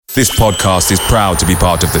This podcast is proud to be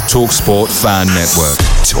part of the TalkSport Fan Network.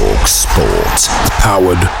 TalkSport.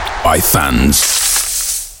 Powered by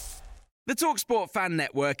fans. The TalkSport Fan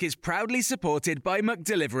Network is proudly supported by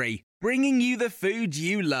McDelivery, bringing you the food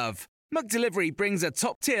you love. McDelivery brings a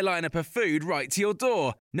top-tier lineup of food right to your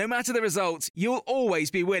door. No matter the result, you'll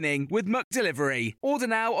always be winning with McDelivery. Order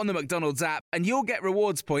now on the McDonald's app and you'll get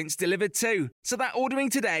rewards points delivered too. So that ordering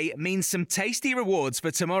today means some tasty rewards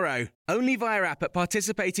for tomorrow. Only via app at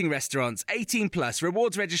participating restaurants. 18 plus.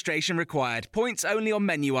 Rewards registration required. Points only on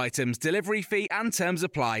menu items. Delivery fee and terms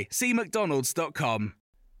apply. See mcdonalds.com.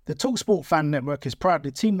 The TalkSport Fan Network is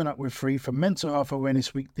proudly teaming up with Free for Mental Health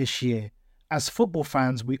Awareness Week this year. As football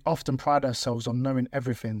fans, we often pride ourselves on knowing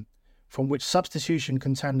everything, from which substitution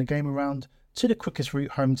can turn the game around to the quickest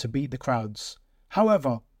route home to beat the crowds.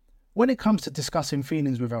 However, when it comes to discussing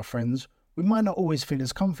feelings with our friends, we might not always feel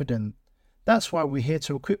as confident. That's why we're here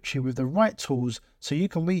to equip you with the right tools so you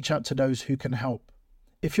can reach out to those who can help.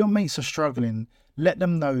 If your mates are struggling, let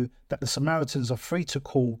them know that the Samaritans are free to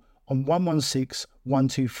call on 116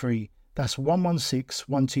 123. That's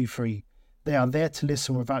 116 123. They are there to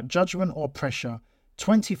listen without judgment or pressure,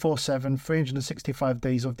 24/7, 365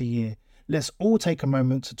 days of the year. Let's all take a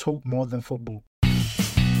moment to talk more than football.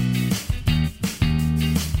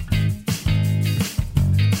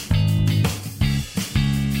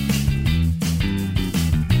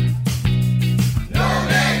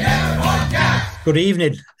 Good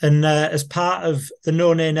evening, and as part of the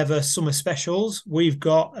No Nay Never Summer Specials, we've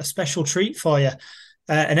got a special treat for you,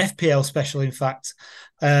 an FPL special in fact.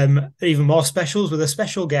 Even more specials with a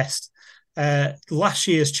special guest, last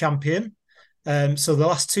year's champion. So the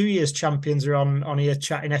last 2 years champions are on here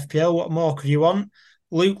chatting FPL. What more could you want?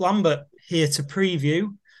 Luke Lambert here to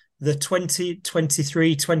preview the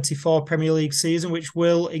 2023-24 Premier League season, which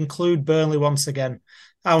will include Burnley once again.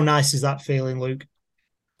 How nice is that feeling, Luke?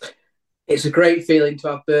 It's a great feeling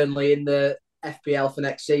to have Burnley in the FPL for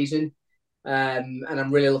next season. And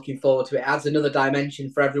I'm really looking forward to it. It adds another dimension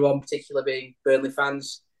for everyone, particularly being Burnley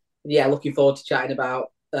fans. And yeah, looking forward to chatting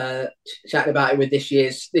about it with this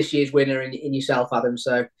year's winner in yourself, Adam.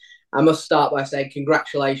 So I must start by saying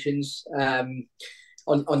congratulations on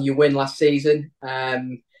your win last season.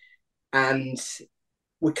 And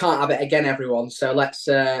we can't have it again, everyone. So let's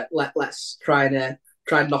try and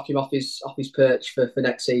knock him off his perch for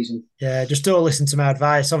next season. Yeah, just don't listen to my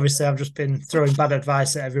advice. Obviously, I've just been throwing bad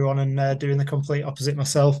advice at everyone and doing the complete opposite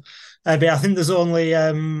myself. But I think there's only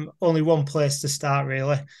one place to start,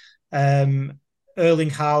 really. Erling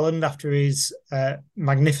Haaland, after his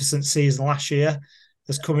magnificent season last year,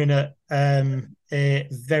 has come in at a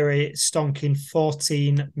very stonking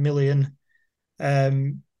 £14 million.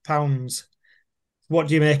 What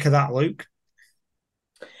do you make of that, Luke?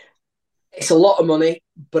 It's a lot of money,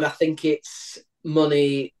 but I think it's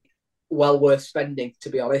money well worth spending, to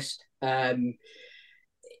be honest.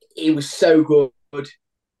 He was so good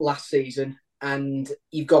last season, and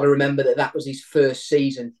you've got to remember that was his first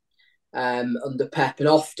season under Pep. And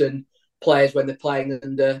often players, when they're playing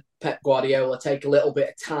under Pep Guardiola, take a little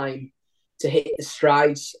bit of time to hit the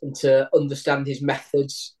strides and to understand his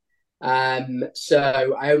methods.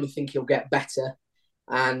 So I only think he'll get better.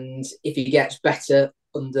 And if he gets better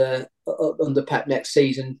under Pep next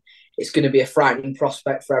season, it's going to be a frightening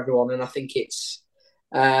prospect for everyone. And I think it's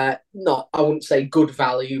not, I wouldn't say good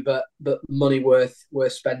value, but money worth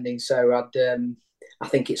spending. So I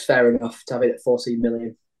think it's fair enough to have it at 14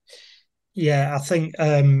 million. Yeah, I think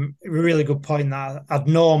a really good point that I'd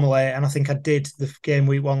normally, and I think I did the game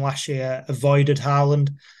week one last year, avoided Haaland.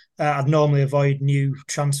 I'd normally avoid new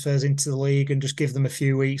transfers into the league and just give them a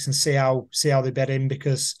few weeks and see how they bed in,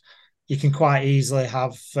 because you can quite easily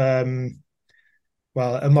have, a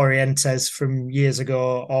Morientes from years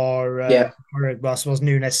ago, or I suppose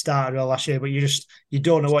Nunes started well last year, but you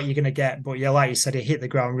don't know what you're going to get. But yeah, like you said, he hit the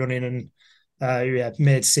ground running and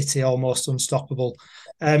made City almost unstoppable.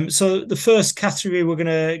 So the first category we're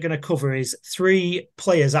gonna cover is 3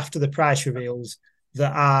 players after the price reveals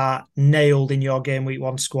that are nailed in your game week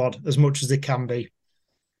one squad as much as they can be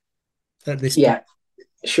at this point. Yeah,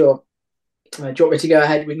 sure. Do you want me to go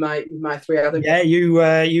ahead with my 3, Adam? Yeah,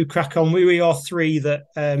 you crack on. We were your 3 that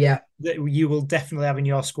that you will definitely have in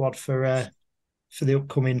your squad for the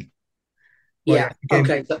upcoming.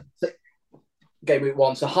 Game week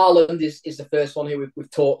one. So Haaland is the first one who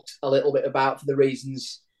we've talked a little bit about for the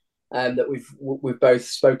reasons that we've both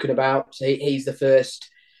spoken about. So he's the first.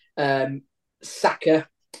 Saka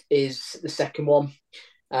is the second one.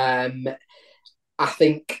 I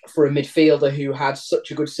think for a midfielder who had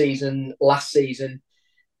such a good season last season,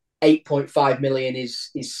 8.5 million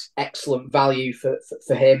is excellent value for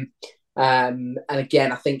him. And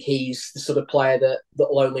again, I think he's the sort of player that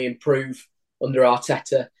will only improve under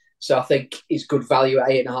Arteta. So I think he's good value at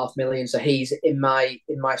 8.5 million. So he's in my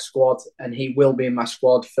squad, and he will be in my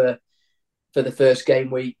squad for the first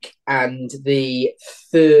game week. And the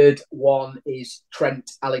third one is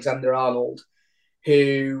Trent Alexander-Arnold,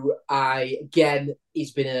 who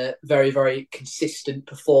he's been a very, very consistent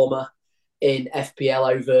performer in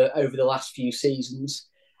FPL over the last few seasons.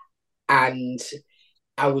 And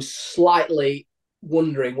I was slightly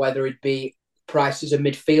wondering whether he'd be priced as a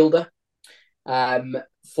midfielder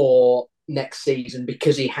for next season,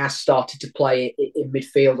 because he has started to play in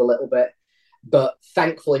midfield a little bit. But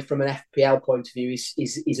thankfully, from an FPL point of view,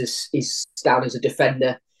 he's down as a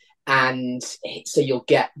defender, and so you'll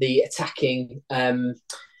get the attacking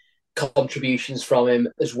contributions from him,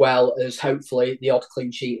 as well as hopefully the odd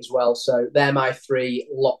clean sheet as well. So they're my three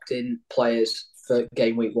locked-in players for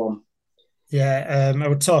game week 1. Yeah, I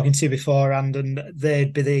was talking to you beforehand, and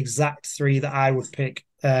they'd be the exact three that I would pick.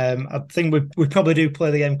 I think we probably do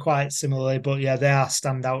play the game quite similarly, but yeah, they are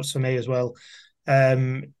standouts for me as well.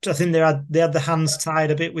 I think they had the hands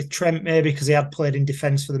tied a bit with Trent, maybe because he had played in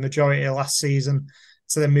defence for the majority of last season.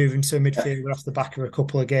 So then moving to a midfielder off the back of a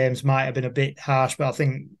couple of games might have been a bit harsh. But I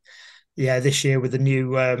think, yeah, this year with the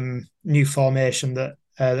new formation that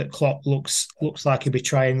Klopp looks like he'll be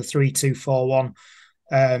trying, the 3-2-4-1.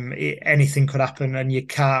 Anything could happen, and you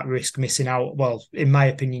can't risk missing out. Well, in my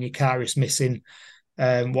opinion, you can't risk missing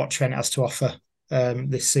what Trent has to offer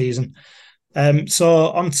this season. So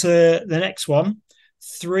on to the next one.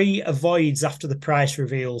 3 avoids after the price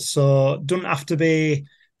reveal. So don't have to be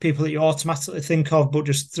people that you automatically think of, but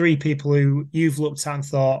just 3 people who you've looked at and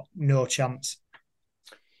thought, no chance.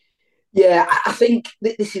 Yeah, I think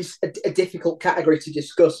this is a difficult category to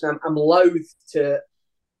discuss, and I'm loath to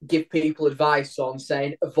give people advice on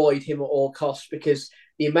saying avoid him at all costs, because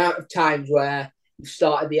the amount of times where you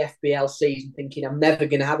started the FPL season thinking I'm never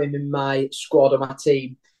going to have him in my squad or my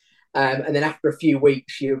team, and then after a few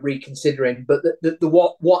weeks you're reconsidering. But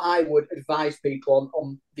what I would advise people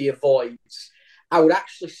on the avoids, I would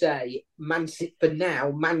actually say Manchester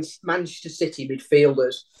City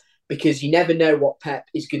midfielders, because you never know what Pep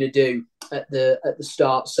is going to do at the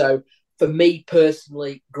start. So for me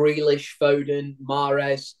personally, Grealish, Foden,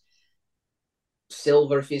 Mahrez,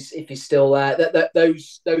 Silva, if he's still there,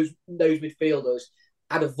 those midfielders,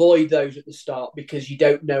 I'd avoid those at the start, because you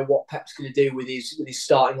don't know what Pep's going to do with his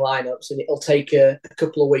starting lineups, and it'll take a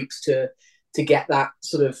couple of weeks to get that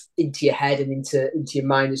sort of into your head and into your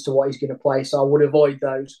mind as to what he's going to play. So I would avoid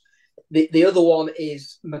those. The other one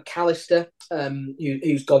is McAllister,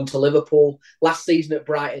 who's gone to Liverpool. Last season at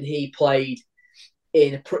Brighton, he played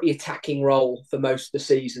in a pretty attacking role for most of the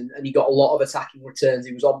season, and he got a lot of attacking returns.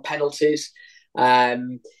 He was on penalties.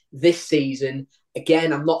 This season,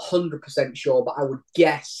 again, I'm not 100% sure, but I would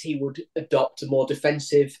guess he would adopt a more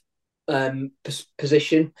defensive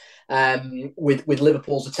position with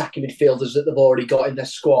Liverpool's attacking midfielders that they've already got in their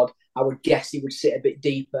squad. I would guess he would sit a bit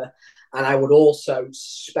deeper, and I would also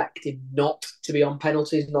suspect him not to be on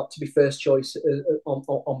penalties, not to be first choice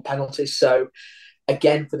on penalties. So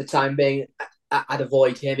again, for the time being, I'd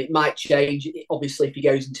avoid him. It might change, obviously, if he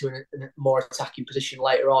goes into a more attacking position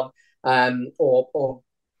later on, or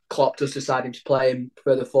Klopp does decide him to play him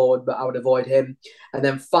further forward, but I would avoid him. And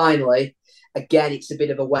then finally, again, it's a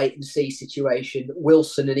bit of a wait and see situation.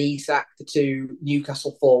 Wilson and Isak, the 2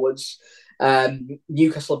 Newcastle forwards.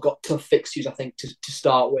 Newcastle have got tough fixtures, I think, to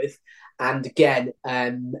start with. And again,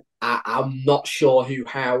 I'm not sure who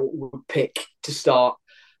Howe would pick to start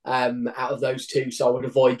out of those 2, so I would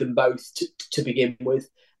avoid them both to begin with.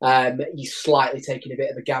 You're slightly taking a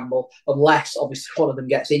bit of a gamble, unless obviously one of them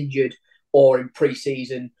gets injured, or in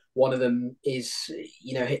pre-season one of them is,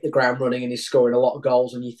 hit the ground running and is scoring a lot of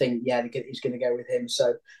goals, and you think, yeah, he's going to go with him.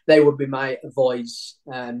 So they would be my avoids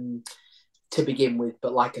to begin with.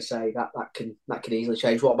 But like I say, that can easily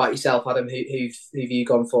change. What about yourself, Adam? Who've you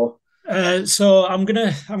gone for? So I'm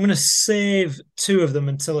gonna save 2 of them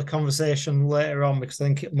until a conversation later on, because I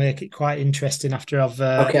think it'll make it quite interesting after I've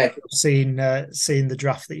seen the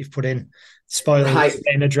draft that you've put in. Spoiler, right.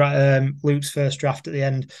 In Luke's first draft at the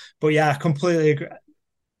end. But yeah, I completely agree.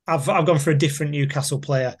 I've gone for a different Newcastle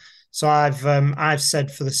player. So I've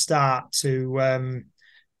said for the start to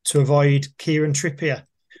avoid Kieran Trippier,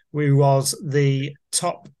 who was the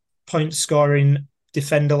top point scoring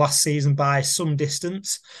defender last season by some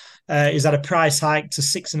distance. He's had a price hike to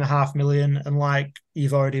 6.5 million, and like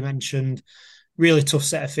you've already mentioned, really tough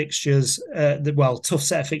set of fixtures. Tough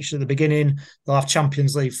set of fixtures at the beginning. They'll have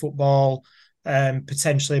Champions League football,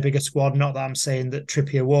 potentially a bigger squad. Not that I'm saying that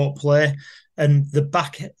Trippier won't play, And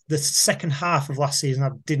the second half of last season, I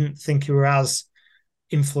didn't think he were as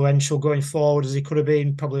influential going forward as he could have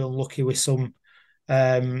been. Probably unlucky with some,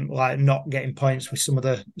 like not getting points with some of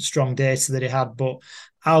the strong data that he had. But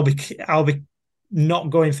I'll be not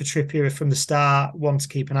going for Trippier from the start. One to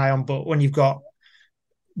keep an eye on. But when you've got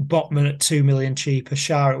Botman at 2 million cheaper,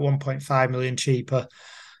 Shah at 1.5 million cheaper,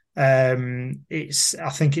 I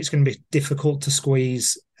think it's going to be difficult to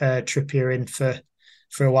squeeze Trippier in for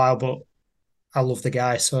a while. But I love the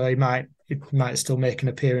guy, so he might still make an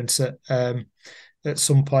appearance at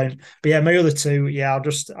some point. But yeah, my other two, I'll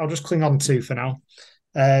just cling on to for now.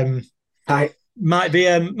 Might be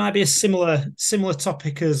a similar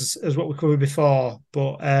topic as what we covered before,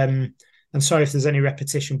 but I'm sorry if there's any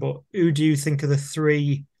repetition. But who do you think are the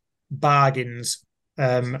three bargains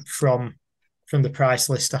from the price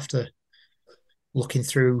list after looking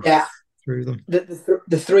through them?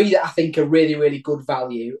 The three that I think are really, really good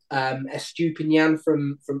value. Estupinian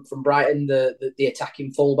from Brighton, the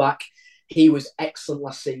attacking fullback. He was excellent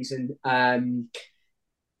last season,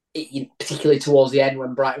 particularly towards the end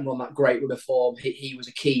when Brighton won that great run of form. He was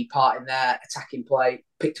a key part in their attacking play,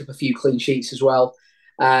 picked up a few clean sheets as well.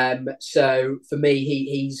 So for me,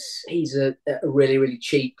 he's a really, really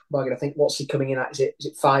cheap bargain. I think what's he coming in at? Is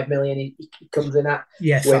it 5 million he comes in at?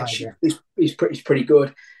 Yeah, which is pretty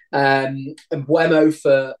good. And Wemo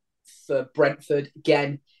for Brentford,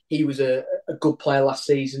 again, he was a good player last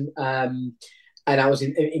season, and I was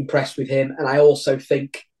impressed with him. And I also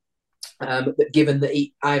think that given that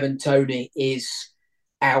Ivan Toney is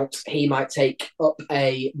out, he might take up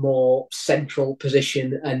a more central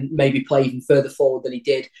position and maybe play even further forward than he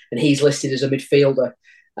did. And he's listed as a midfielder.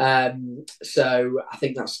 So I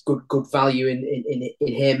think that's good value in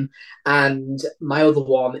him. And my other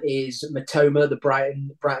one is Matoma, the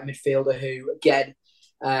Brighton midfielder, who again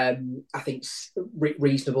I think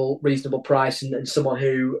reasonable price and someone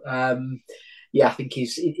who I think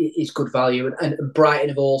is good value. And Brighton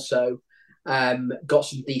have also got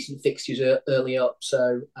some decent fixtures early up,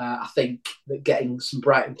 so I think that getting some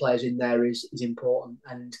Brighton players in there is important,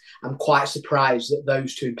 and I'm quite surprised that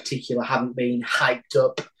those two in particular haven't been hyped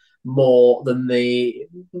up more than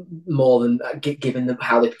given them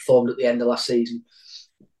how they performed at the end of last season.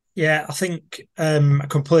 Yeah, I think I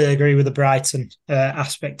completely agree with the Brighton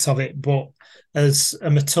aspect of it, but as a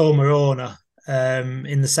Matoma owner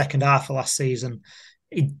in the second half of last season,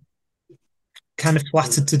 he kind of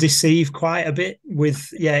flattered to deceive quite a bit with,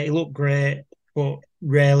 he looked great, but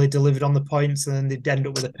rarely delivered on the points, and then they'd end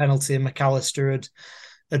up with a penalty and McAllister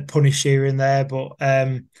had punished here and there. But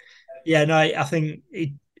I think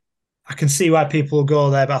I can see why people will go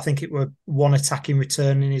there, but I think it were one attacking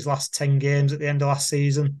return in his last 10 games at the end of last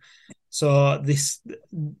season. So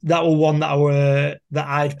that was one that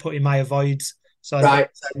I'd put in my avoids. So I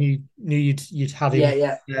knew you'd had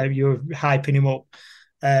him. Yeah. You were hyping him up.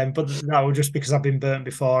 But that was just because I've been burnt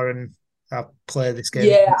before and I play this game.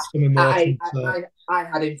 Yeah, I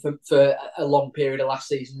had him for a long period of last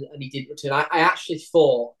season and he didn't return. I actually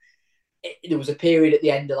thought there was a period at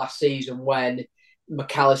the end of last season when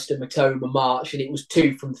McAllister, Matoma marched and it was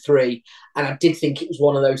 2 from 3. And I did think it was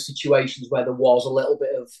one of those situations where there was a little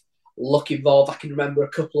bit of luck involved. I can remember a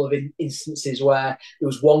couple of instances where there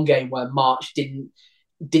was one game where March didn't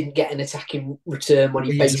get an attacking return when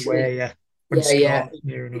he basically...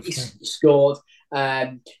 He scored.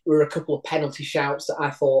 There were a couple of penalty shouts that I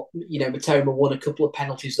thought, Matoma won a couple of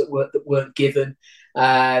penalties that weren't given.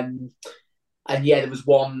 And there was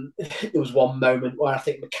one moment where I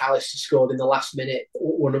think McAllister scored in the last minute,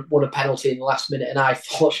 won a penalty in the last minute, and I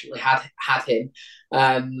fortunately had him.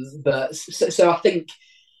 But I think,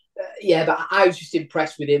 but I was just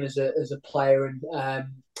impressed with him as a player, and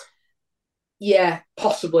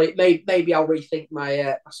possibly. Maybe I'll rethink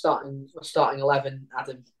my starting 11,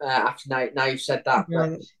 Adam. After now you've said that,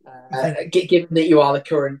 given that you are the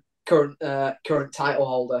current title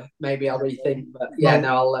holder, maybe I'll rethink. But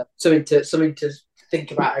I'll something to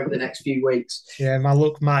think about over the next few weeks. Yeah, my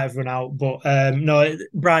luck might have run out, but no,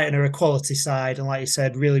 Brighton are a quality side, and like you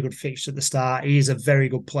said, really good fixture at the start. He's a very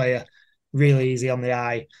good player, really easy on the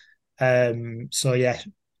eye. So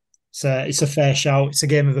it's a fair shout. It's a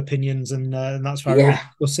game of opinions, and that's why we're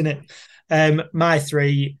discussing it. My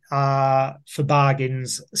three are for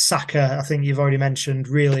bargains. Saka, I think you've already mentioned,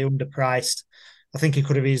 really underpriced. I think he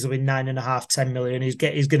could have easily been 9.5, 10 million. He's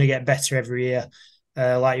going to get better every year.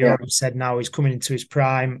 Like you already said, now he's coming into his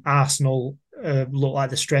prime. Arsenal look like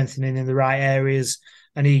they're strengthening in the right areas,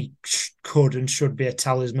 and he could and should be a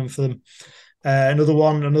talisman for them.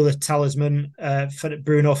 Another talisman for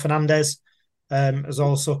Bruno Fernandes. Is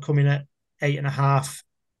also coming at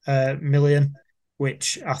 8.5 million,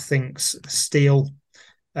 which I think's a steal,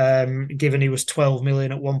 given he was 12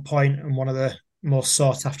 million at one point and one of the most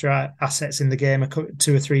sought after assets in the game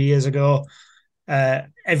 2 or 3 years ago.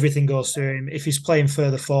 Everything goes through him. If he's playing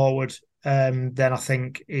further forward, then I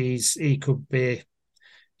think it could be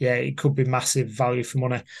massive value for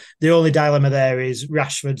money. The only dilemma there is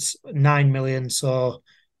Rashford's 9 million, so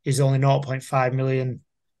he's only 0.5 million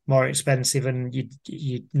more expensive, and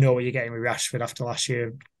you know what you're getting with Rashford after last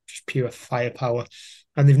year, just pure firepower.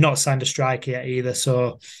 And they've not signed a striker yet either,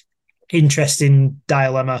 so interesting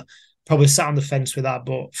dilemma. Probably sat on the fence with that,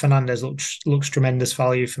 but Fernandes looks tremendous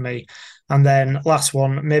value for me. And then last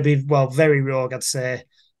one, very rogue, I'd say,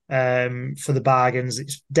 for the bargains.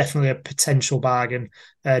 It's definitely a potential bargain.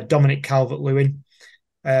 Dominic Calvert-Lewin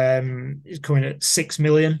is coming at 6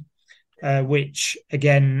 million, which,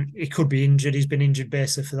 again, he could be injured. He's been injured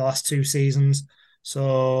basically for the last 2 seasons.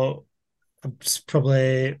 So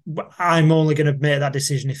I'm only going to make that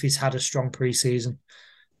decision if he's had a strong pre-season.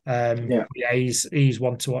 He's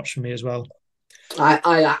one to watch for me as well.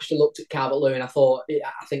 I actually looked at Calvert-Lewin. I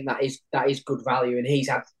think that is good value, and he's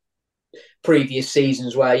had previous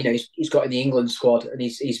seasons where he's got in the England squad, and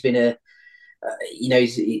he's been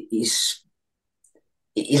he's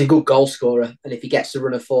a good goal scorer, and if he gets the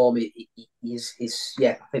run of form, he's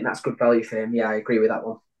I think that's good value for him. Yeah, I agree with that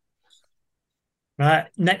one. Right,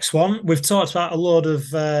 next one. We've talked about a load of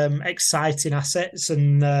exciting assets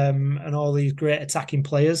and all these great attacking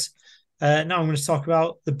players. Now I'm going to talk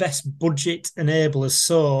about the best budget enablers.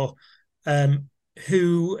 So,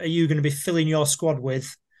 who are you going to be filling your squad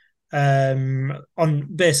with on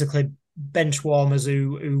basically bench warmers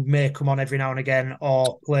who may come on every now and again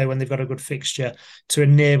or play when they've got a good fixture to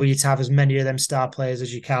enable you to have as many of them star players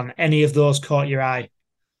as you can? Any of those caught your eye?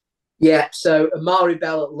 Yeah, so Amari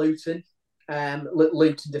Bell at Luton.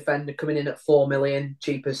 Luton defender coming in at 4 million,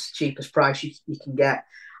 cheapest price you can get.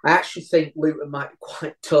 I actually think Luton might be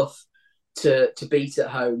quite tough to beat at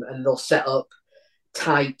home, and they'll set up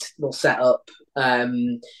tight. They'll set up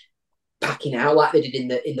packing out like they did in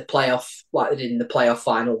the playoff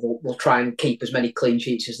final. They'll try and keep as many clean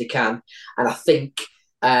sheets as they can. And I think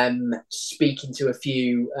speaking to a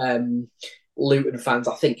few Luton fans,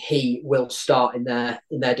 I think he will start in their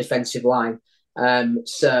defensive line.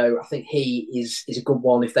 So I think he is a good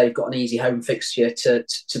one if they've got an easy home fixture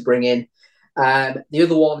to bring in. The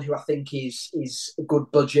other one who I think is a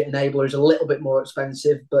good budget enabler is a little bit more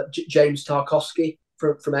expensive, but James Tarkowski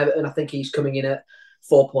from Everton. I think he's coming in at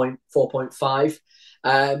 4.5.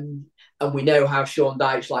 And we know how Sean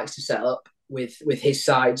Dyche likes to set up with his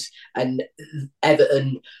sides, and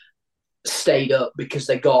Everton stayed up because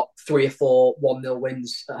they got 3 or 4 1-0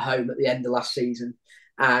 wins at home at the end of last season.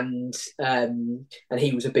 And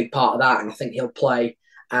he was a big part of that, and I think he'll play.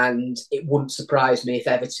 And it wouldn't surprise me if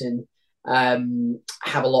Everton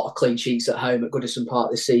have a lot of clean sheets at home at Goodison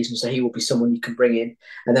Park this season, so he will be someone you can bring in.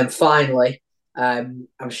 And then finally, I'm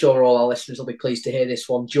sure all our listeners will be pleased to hear this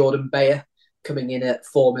one, Jordan Bayer coming in at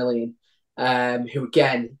 4 million, who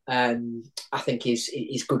again I think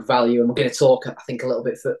is good value. And we're going to talk, I think, a little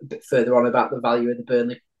bit further on about the value of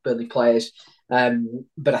the Burnley players.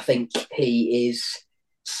 But I think he is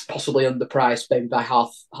possibly underpriced, maybe by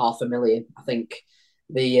half a million. I think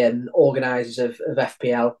the organisers of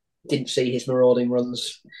FPL didn't see his marauding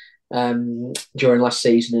runs during last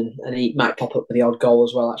season, and he might pop up with the odd goal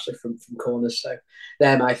as well, actually, from corners. So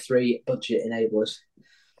they're my 3 budget enablers.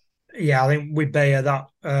 Yeah, I think with Bayer, that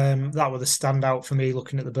was a standout for me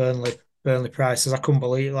looking at the Burnley prices. I couldn't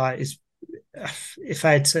believe if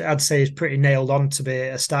I'd say he's pretty nailed on to be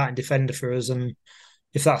a starting defender for us, and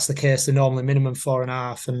if that's the case, they're normally minimum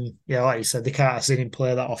 4.5. And yeah, like you said, they can't have seen him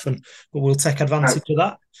play that often, but we'll take advantage of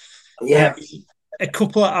that. Yeah, a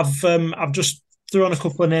couple. I've just thrown a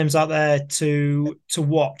couple of names out there to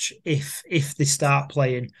watch if they start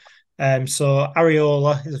playing. So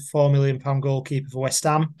Areola is a £4 million goalkeeper for West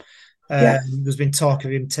Ham. There's been talk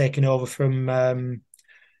of him taking over from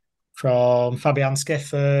Fabianski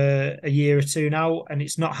for a year or 2 now, and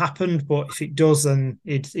it's not happened. But if it does, then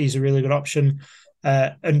he's a really good option.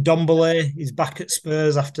 And Ndombele is back at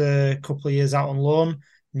Spurs after a couple of years out on loan.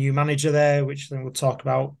 New manager there, which then we'll talk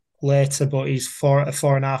about later. But he's a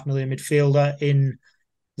 4.5 million midfielder.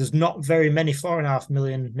 There's not very many 4.5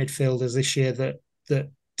 million midfielders this year that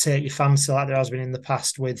take your fancy like there has been in the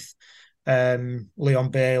past with Leon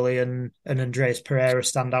Bailey and Andreas Pereira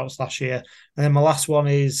standouts last year. And then my last one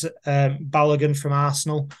is Balogun from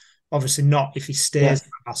Arsenal. Obviously not if he stays at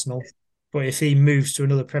Arsenal, but if he moves to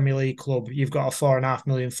another Premier League club, you've got a 4.5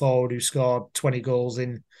 million forward who scored 20 goals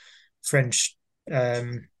in French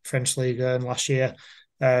League last year.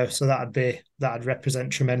 So that'd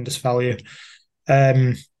represent tremendous value.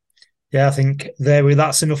 Yeah, I think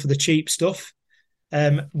that's enough of the cheap stuff.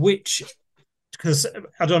 Which, because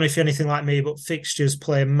I don't know if you're anything like me, but fixtures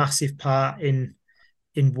play a massive part in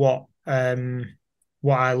what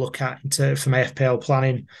I look at for my FPL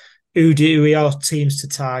planning. Who are our teams to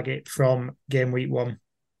target from game week 1?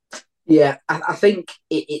 Yeah, I think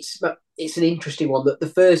it's an interesting one. That the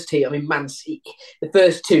first team, I mean, Man City, the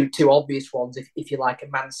first two obvious ones, if you like, are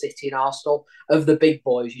Man City and Arsenal. Of the big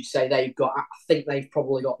boys, you'd say I think they've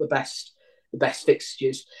probably got the best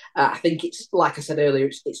fixtures. I think it's, like I said earlier,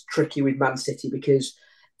 it's tricky with Man City because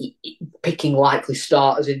picking likely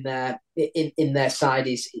starters in their side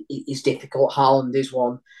is difficult. Haaland is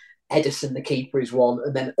one, Ederson the keeper is one,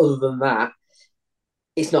 and then other than that,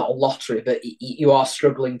 it's not a lottery, but you are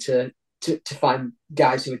struggling to find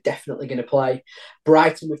guys who are definitely going to play.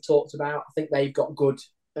 Brighton, we've talked about. I think they've got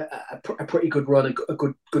a pretty good run, a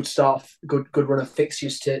good start, good run of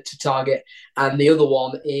fixtures to target. And the other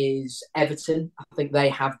one is Everton. I think they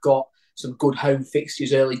have got some good home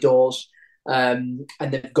fixtures early doors, and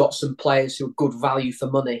they've got some players who are good value for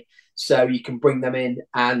money. So you can bring them in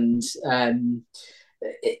and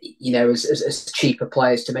as cheaper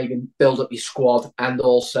players to maybe build up your squad and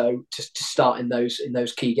also to start in those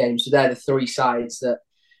key games. So they're the four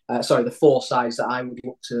sides that I would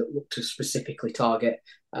look to specifically target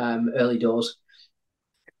early doors.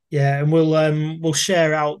 Yeah, and we'll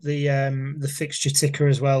share out the fixture ticker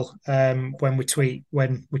as well when we tweet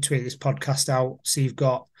this podcast out, so you've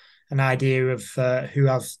got an idea of who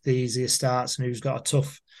have the easier starts and who's got a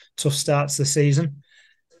tough start to the season.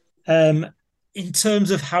 In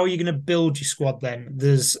terms of how you're going to build your squad, then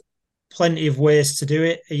there's plenty of ways to do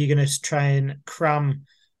it. Are you going to try and cram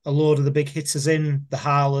a load of the big hitters in, the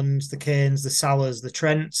Haalands, the Kanes, the Salahs, the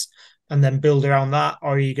Trents, and then build around that?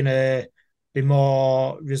 Or are you going to be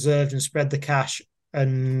more reserved and spread the cash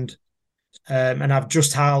and have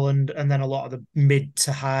just Haaland and then a lot of the mid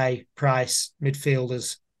to high price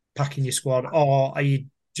midfielders packing your squad? Or are you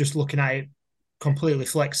just looking at it completely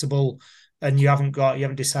flexible and you haven't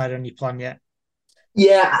decided on your plan yet?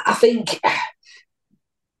 Yeah, I think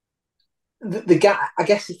the guy, I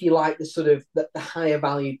guess, if you like, the sort of the higher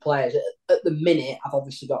value players at the minute, I've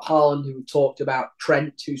obviously got Haaland, who we talked about,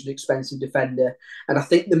 Trent, who's an expensive defender, and I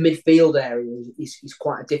think the midfield area is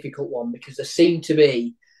quite a difficult one because there seem to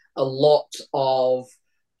be a lot of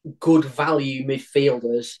good value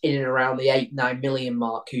midfielders in and around the 8-9 million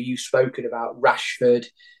mark who you've spoken about: Rashford,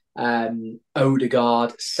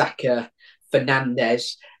 Odegaard, Saka,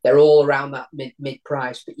 Fernandez. They're all around that mid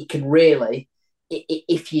price, but you can really,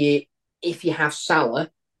 if you have Salah,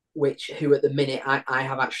 who at the minute I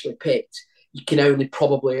have actually picked, you can only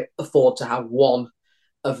probably afford to have one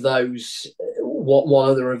other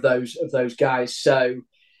of those guys. So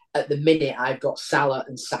at the minute, I've got Salah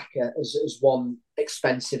and Saka as one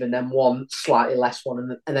expensive, and then one slightly less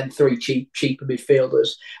one, and then three cheaper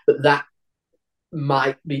midfielders. But that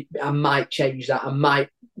I might change that. I might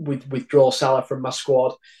withdraw Salah from my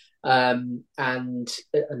squad, and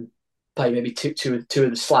play maybe two of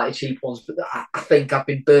the slightly cheap ones. But I think I've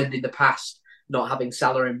been burned in the past not having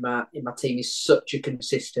Salah in my team. Is such a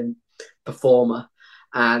consistent performer,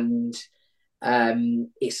 and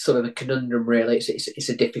it's sort of a conundrum really. It's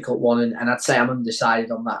a difficult one, and I'd say I'm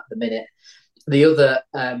undecided on that at the minute. The other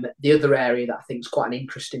area that I think is quite an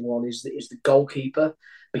interesting one is the goalkeeper,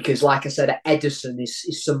 because, like I said, Ederson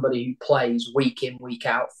is somebody who plays week in, week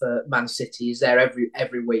out for Man City. He's there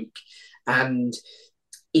every week, and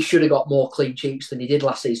he should have got more clean sheets than he did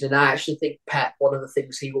last season. And I actually think Pep, one of the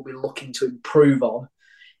things he will be looking to improve on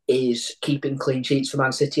is keeping clean sheets for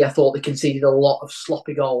Man City. I thought they conceded a lot of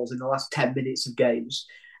sloppy goals in the last 10 minutes of games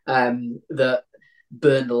that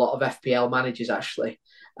burned a lot of FPL managers, actually.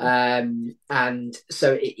 And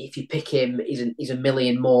so if you pick him, he's a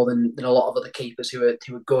million more than a lot of other keepers who are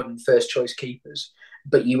good and first choice keepers.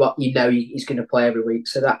 But you know he's going to play every week,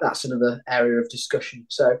 so that's another area of discussion.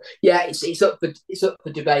 So yeah, it's up for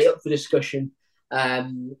debate, up for discussion.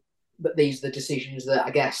 But these are the decisions that I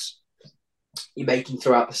guess you're making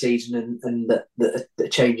throughout the season and that are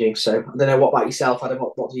changing. So I don't know. What about yourself, Adam?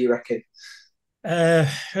 What do you reckon?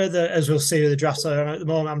 As we'll see with the drafts at the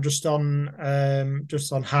moment, I'm just on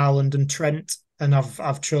Haaland and Trent, and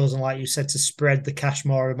I've chosen, like you said, to spread the cash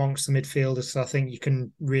more amongst the midfielders. So I think you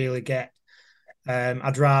can really get.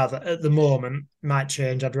 I'd rather, at the moment, might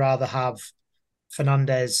change. I'd rather have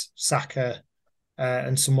Fernandez, Saka,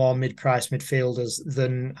 and some more mid-price midfielders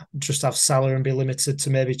than just have Salah and be limited to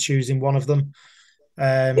maybe choosing one of them.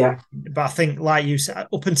 But I think, like you said,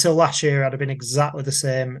 up until last year, I'd have been exactly the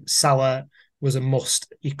same. Salah was a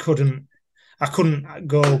must. You couldn't. I couldn't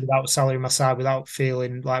go without Salah in my side without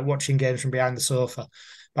feeling like watching games from behind the sofa.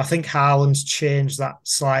 But I think Haaland's changed that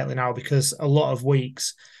slightly now because a lot of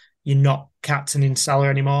weeks you're not captaining Salah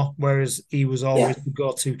anymore, whereas he was always the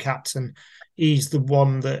go-to captain. He's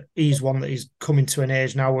one that is coming to an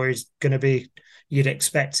age now where he's going to be. You'd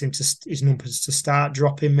expect his numbers to start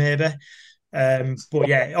dropping maybe. But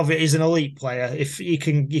yeah, he's an elite player. If you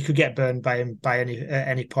could get burned by him at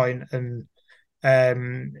any point, and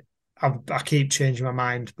I keep changing my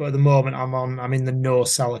mind. But at the moment, I'm in the no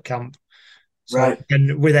Salah camp. So, right.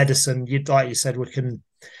 And with Edison, like you said,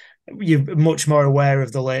 you're much more aware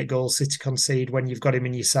of the late goals City concede when you've got him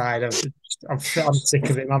in your side. I'm sick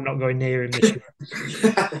of him. I'm not going near him this year.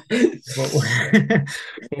 But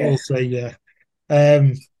we'll see.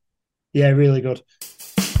 Yeah, really good.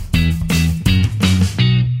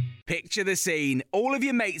 Picture the scene. All of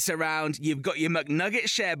your mates around, you've got your McNugget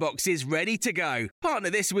share boxes ready to go. Partner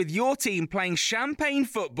this with your team playing champagne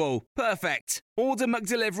football. Perfect. Order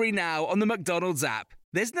McDelivery now on the McDonald's app.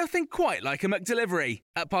 There's nothing quite like a McDelivery.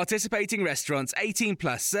 At participating restaurants, 18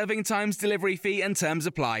 plus serving times, delivery fee and terms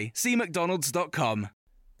apply. See mcdonalds.com.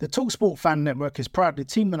 The TalkSport Fan Network is proudly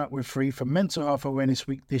teaming up with Free for Mental Health Awareness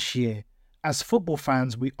Week this year. As football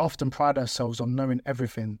fans, we often pride ourselves on knowing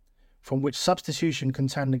everything, from which substitution can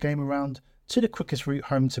turn the game around to the quickest route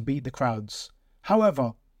home to beat the crowds.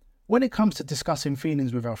 However, when it comes to discussing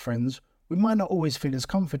feelings with our friends, we might not always feel as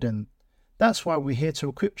confident. That's why we're here to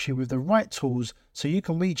equip you with the right tools so you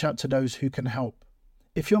can reach out to those who can help.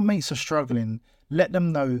 If your mates are struggling, let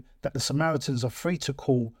them know that the Samaritans are free to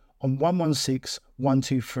call on 116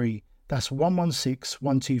 123. That's 116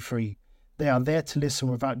 123. They are there to listen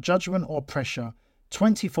without judgment or pressure,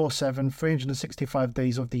 24/7, 365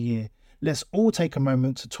 days of the year. Let's all take a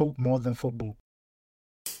moment to talk more than football.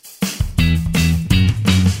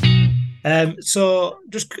 So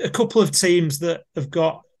just a couple of teams that have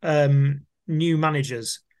got new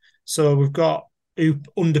managers. So we've got who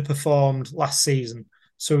underperformed last season.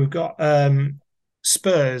 So we've got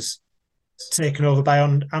Spurs taken over by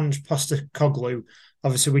Ange Postecoglou.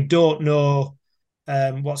 Obviously, we don't know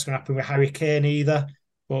what's going to happen with Harry Kane either,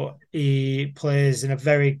 but he plays in a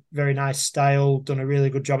very, very nice style, done a really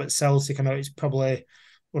good job at Celtic. I know it's probably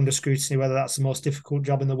under scrutiny whether that's the most difficult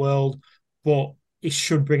job in the world, but he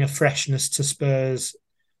should bring a freshness to Spurs.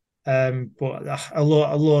 But a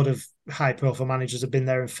lot of high-profile managers have been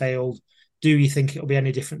there and failed. Do you think it'll be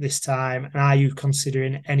any different this time? And are you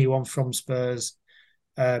considering anyone from Spurs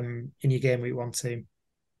in your game week 1 team?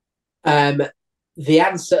 The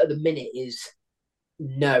answer at the minute is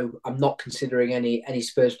no. I'm not considering any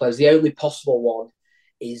Spurs players. The only possible one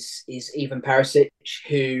is Ivan Perisic,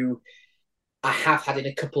 who I have had in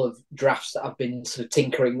a couple of drafts that I've been sort of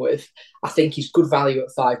tinkering with. I think he's good value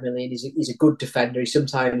at 5 million. He's a good defender. He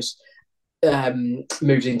sometimes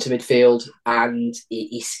moves into midfield and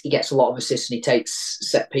he gets a lot of assists and he takes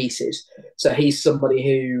set pieces. So he's somebody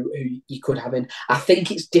who you could have in. I think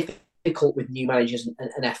it's difficult with new managers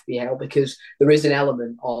and FPL because there is an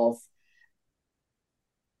element of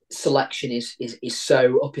selection is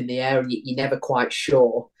so up in the air and you're never quite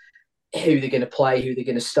sure who they're going to play, who they're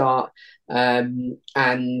going to start.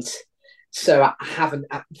 And so I haven't,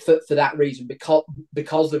 for that reason,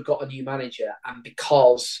 because they've got a new manager and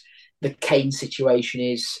because the Kane situation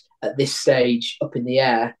is at this stage up in the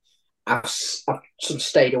air, I've sort of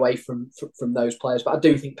stayed away from those players. But I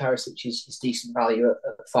do think Perisic is decent value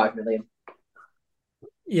at 5 million.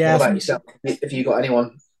 Yeah. What about yourself? Have you got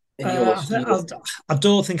anyone in yours? I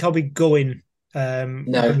don't think I'll be going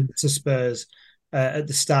to Spurs at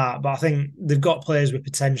the start, but I think they've got players with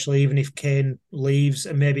potential, even if Kane leaves,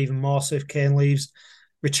 and maybe even more so if Kane leaves.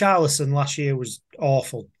 Richarlison last year was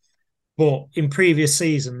awful, but in previous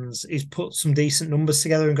seasons, he's put some decent numbers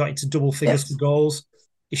together and got into double figures for goals.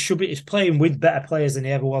 He's playing with better players than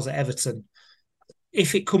he ever was at Everton.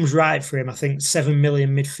 If it comes right for him, I think 7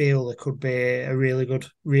 million midfielder could be a really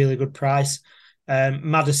good price.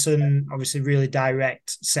 Maddison, obviously, really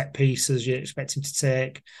direct set pieces you expect him to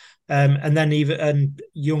take. And then even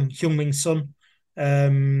Heung-min Son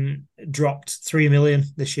dropped 3 million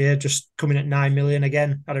this year, just coming at 9 million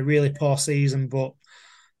again. Had a really poor season, but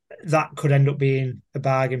that could end up being a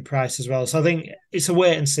bargain price as well. So I think it's a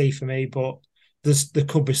wait and see for me, but there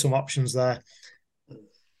could be some options there.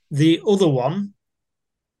 The other one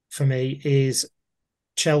for me is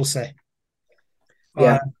Chelsea.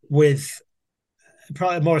 With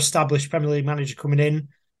probably a more established Premier League manager coming in,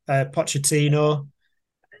 Pochettino.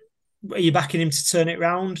 Are you backing him to turn it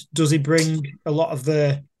around? Does he bring a lot of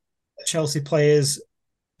the Chelsea players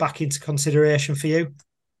back into consideration for you?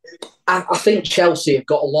 I think Chelsea have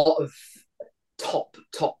got a lot of top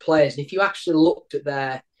top players. And if you actually looked at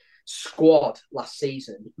their squad last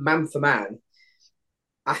season, man for man,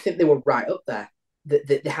 I think they were right up there.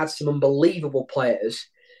 They had some unbelievable players,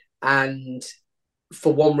 and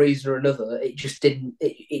for one reason or another, it just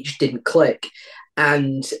didn't click.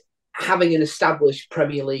 And having an established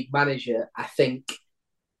Premier League manager, I think,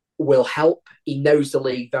 will help. He knows the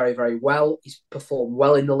league very, very well. He's performed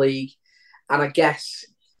well in the league, and I guess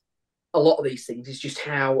a lot of these things is just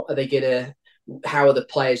how are the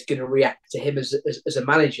players going to react to him as a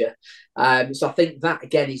manager? So I think that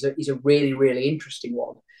again is a really, really interesting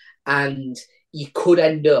one, and you could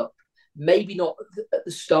end up maybe not at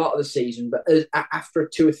the start of the season, but after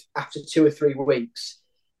 2 or 3 weeks,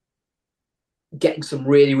 getting some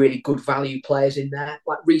really, really good value players in there,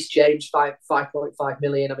 like Reece James, 5.5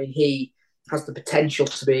 million. I mean, he has the potential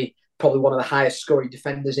to be probably one of the highest scoring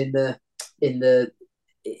defenders in the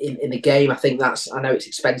game. I know it's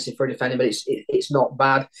expensive for a defender, but it's not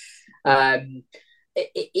bad.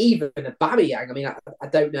 Even Aubameyang, I mean, I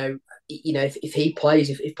don't know, if he plays,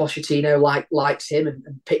 if Pochettino likes him and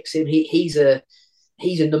picks him, he's a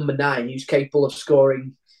number 9 who's capable of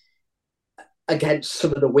scoring against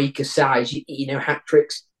some of the weaker sides, hat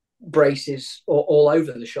tricks, braces, all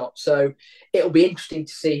over the shop. So it'll be interesting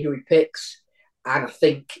to see who he picks. And I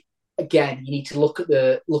think, again, you need to look at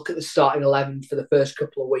the starting 11 for the first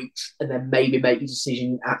couple of weeks, and then maybe make a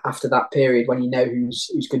decision after that period when you know who's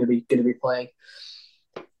going to be playing.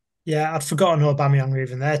 Yeah, I'd forgotten Aubameyang were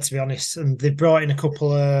even there, to be honest. And they brought in a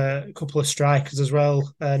couple of strikers as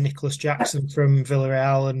well, Nicholas Jackson from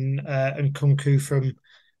Villarreal and Kunku from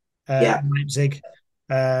Leipzig.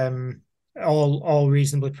 All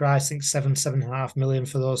reasonably priced. I think 7.5 million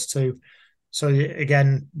for those two. So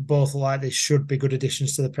again, both like they should be good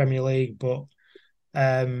additions to the Premier League. But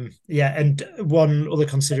and one other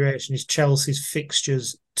consideration is Chelsea's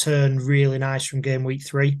fixtures turn really nice from game week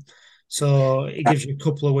 3. So it gives you a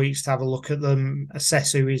couple of weeks to have a look at them,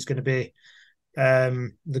 assess who is going to be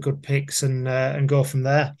the good picks, and go from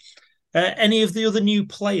there. Any of the other new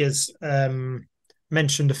players,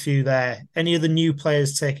 mentioned a few there. Any of the new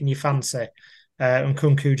players taking your fancy? And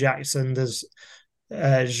Kunku, Jackson, there's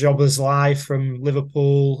Szoboszlai from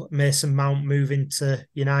Liverpool, Mason Mount moving to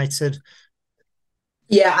United.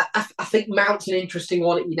 Yeah, I think Mount's an interesting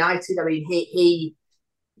one at United. I mean, he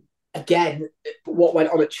again, what went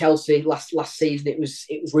on at Chelsea last season, it was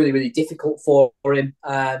really, really difficult for him.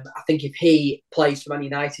 I think if he plays for Man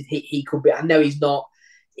United, he could be. I know he's not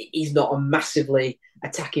a massively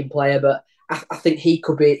attacking player, but I think he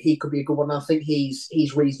could be a good one. I think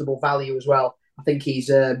he's reasonable value as well. I think he's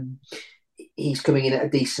coming in at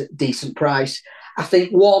a decent price. I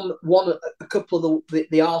think a couple of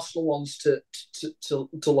the Arsenal ones to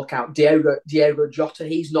look out. Diogo Jota.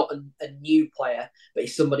 He's not a new player, but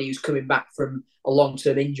he's somebody who's coming back from a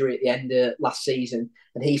long-term injury at the end of last season,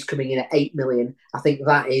 and he's coming in at 8 million. I think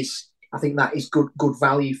that is good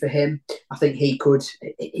value for him. I think he could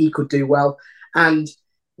do well. And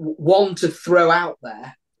one to throw out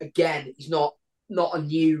there again, he's not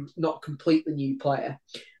a completely new player,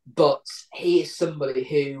 but he is somebody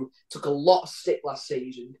who took a lot of stick last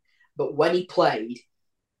season. But when he played,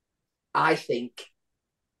 I think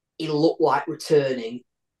he looked like returning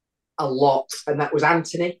a lot, and that was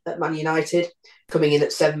Anthony at Man United, coming in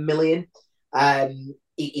at 7 million.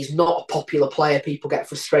 He's not a popular player. People get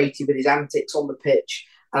frustrated with his antics on the pitch,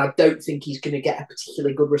 and I don't think he's going to get a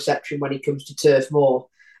particularly good reception when he comes to Turf Moor.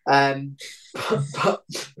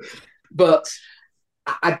 But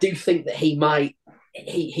I do think that he might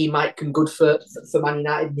come good for Man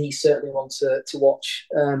United, and he's certainly one to watch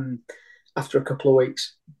after a couple of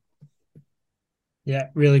weeks. Yeah,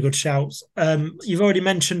 really good shouts. You've already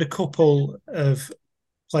mentioned a couple of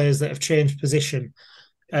players that have changed position.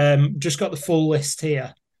 Just got the full list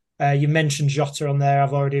here. You mentioned Jota on there.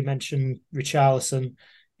 I've already mentioned Richarlison.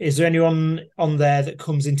 Is there anyone on there that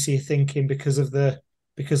comes into your thinking because of the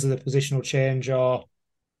positional change, or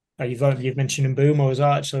you've mentioned Mbeumo as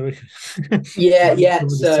well, actually? Yeah.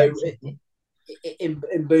 So in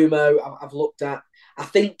Mbeumo, I've looked at. I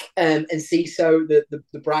think Enciso,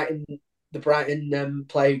 the Brighton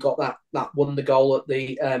player who got that won the goal at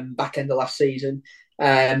the back end of last season.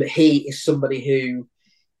 He is somebody who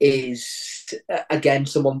is again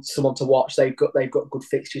someone to watch. They've got good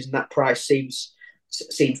fixtures, and that price seems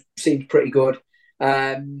pretty good.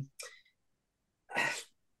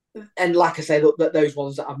 And like I say, those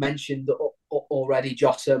ones that I've mentioned already,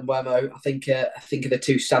 Jota and Mbeumo, I think are the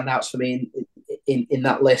two standouts for me in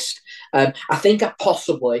that list. I think I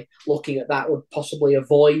possibly, looking at that, would possibly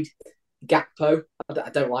avoid Gakpo. I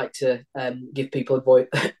don't like to give people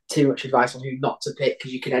too much advice on who not to pick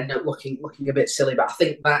because you can end up looking a bit silly. But I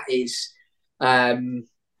think that is an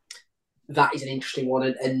interesting one,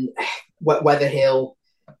 and whether he'll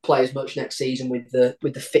play as much next season with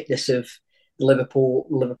the fitness of the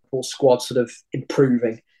Liverpool squad sort of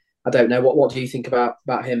improving. I don't know. What do you think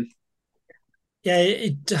about him? Yeah,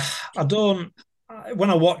 I don't. When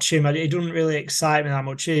I watch him, it doesn't really excite me that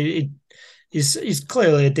much. He's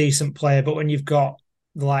clearly a decent player, but when you've got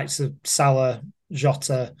the likes of Salah,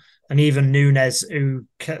 Jota, and even Nunes, who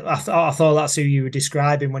I thought that's who you were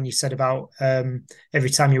describing when you said about every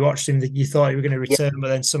time you watched him that you thought he was going to return, but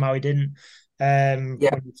then somehow he didn't. When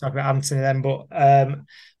you talk about Anthony, then, but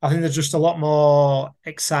I think there's just a lot more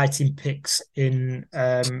exciting picks in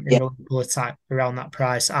the Liverpool attack around that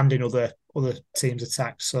price and in other teams'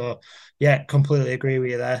 attacks. So yeah, completely agree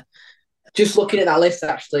with you there. Just looking at that list,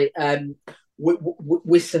 actually,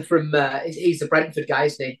 Wissa from he's the Brentford guy,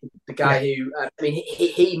 isn't he? The guy who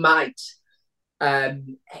he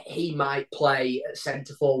might play at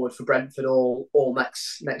centre forward for Brentford all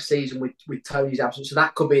next season with Tony's absence. So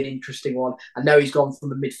that could be an interesting one. I know he's gone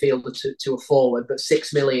from a midfielder to a forward, but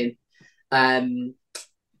 6 million.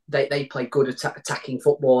 They play good attacking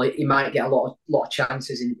football. He might get a lot of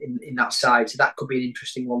chances in that side. So that could be an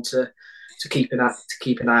interesting one to keep an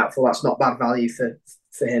eye out for. That's not bad value for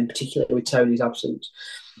him, particularly with Tony's absence.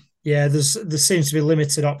 Yeah, there seems to be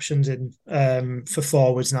limited options in for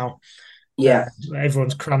forwards now. Yeah,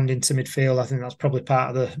 everyone's crammed into midfield. I think that's probably part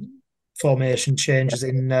of the formation changes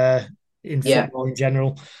in football in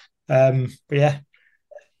general. But yeah,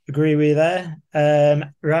 agree with you there.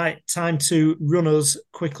 Right, time to run us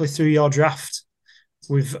quickly through your draft.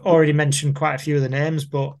 We've already mentioned quite a few of the names,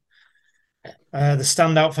 but the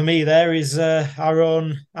standout for me there is our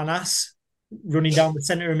own Anas running down the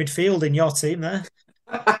centre of midfield in your team there.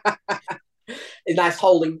 A nice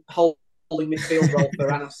holding midfield role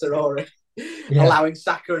for Anas Sarori. Yeah. Allowing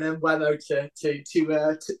Saka and Mbeumo to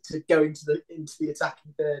go into the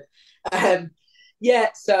attacking third.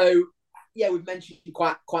 We've mentioned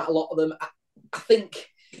quite a lot of them. I think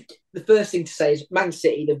the first thing to say is Man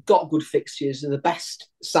City, they've got good fixtures. They're the best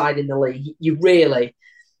side in the league. You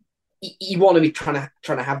want to be trying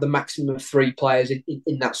to have the maximum of 3 players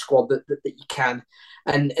in that squad that you can.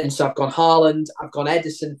 And so I've gone Haaland, I've gone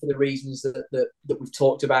Ederson for the reasons that we've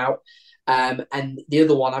talked about. And the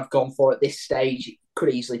other one I've gone for at this stage, it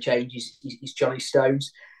could easily change, is Johnny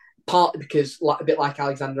Stones. Partly because, a bit like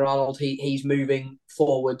Alexander Arnold, he's moving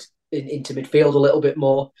forward into midfield a little bit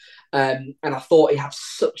more. And I thought he had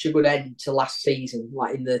such a good end to last season.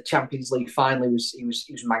 Like in the Champions League final, he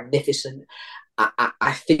was magnificent.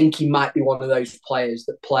 I think he might be one of those players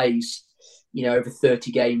that plays, over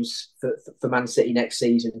 30 games for Man City next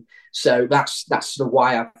season. So that's sort of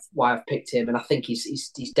why I've picked him, and I think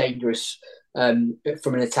he's dangerous from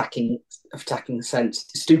an attacking sense.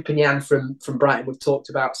 Stupinian from Brighton we've talked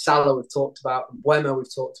about, Salah we've talked about, Mbeumo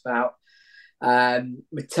we've talked about.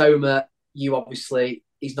 Mitoma, you obviously,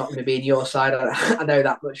 he's not going to be in your side. I know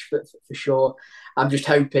that much for sure. I'm just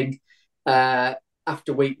hoping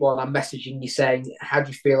after week 1, I'm messaging you saying, how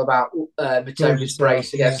do you feel about Mitoma's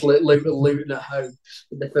brace against Luton at home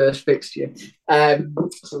in the first fixture?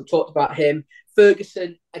 So we talked about him.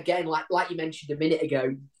 Ferguson, again, like you mentioned a minute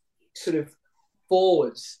ago, sort of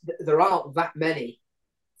forwards. There aren't that many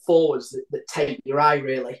forwards that take your eye,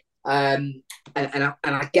 really. And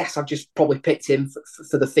I guess I've just probably picked him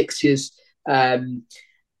for the fixtures. And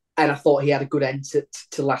I thought he had a good end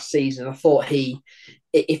to last season. I thought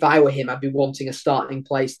if I were him, I'd be wanting a starting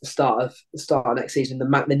place at the start of next season.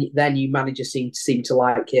 The new manager seemed to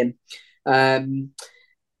like him.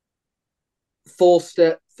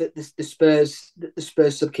 Forster, the Spurs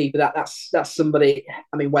subkeeper. That's somebody.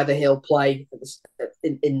 I mean, whether he'll play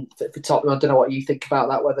for Tottenham, I don't know what you think about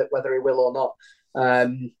that. Whether he will or not.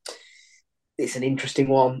 It's an interesting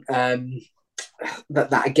one.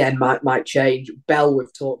 That again might change. Bell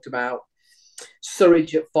we've talked about.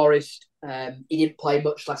 Surridge at Forest. He didn't play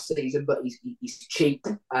much last season, but he's cheap,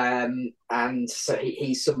 and so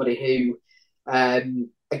he's somebody who,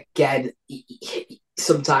 again,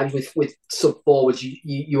 sometimes with sub forwards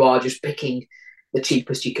you are just picking the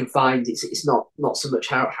cheapest you can find. It's not so much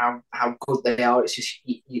how good they are. It's just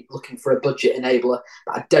you're looking for a budget enabler.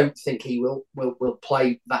 But I don't think he will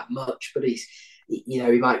play that much. But he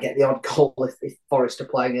might get the odd goal if Forest are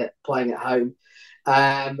playing at home.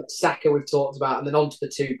 Saka we've talked about, and then on to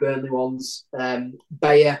the 2 Burnley ones.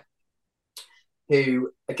 Bayer,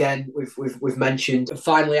 who again we've mentioned, and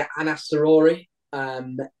finally Anas Sarori.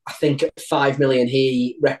 I think at 5 million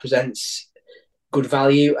he represents good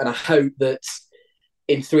value, and I hope that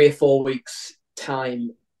in 3 or 4 weeks'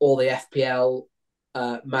 time, all the FPL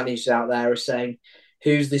managers out there are saying,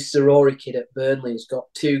 who's this Zarori kid at Burnley? He's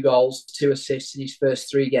got 2 goals, 2 assists in his first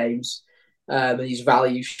 3 games, and his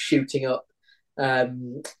value shooting up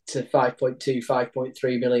to 5.2,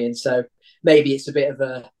 5.3 million. So maybe it's a bit of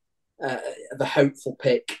a hopeful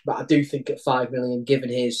pick, but I do think at 5 million, given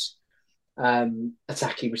his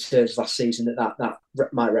attacking returns last season, that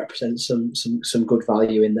might represent some good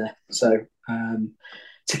value in there. So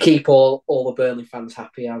to keep all the Burnley fans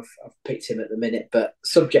happy, I've picked him at the minute, but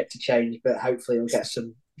subject to change. But hopefully he'll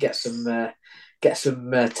get some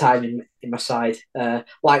time in my side,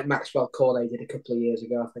 like Maxwell Cornet did a couple of years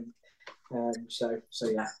ago, I think. So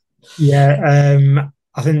yeah. Yeah,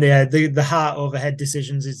 I think the heart overhead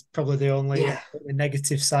decisions is probably the only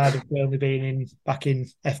negative side of Burnley being back in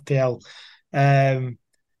FPL.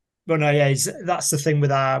 But no, yeah, that's the thing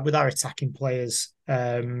with our attacking players,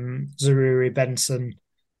 Zaruri, Benson,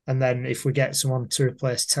 and then if we get someone to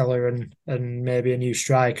replace Teller and maybe a new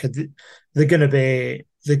striker, they're gonna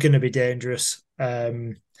be dangerous.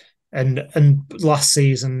 And last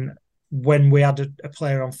season, when we had a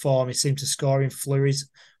player on form, he seemed to score in flurries,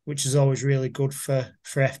 which is always really good for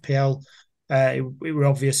FPL. It was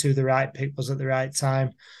obvious who the right pick was at the right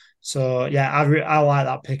time. So yeah, I like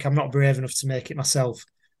that pick. I'm not brave enough to make it myself,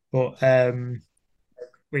 but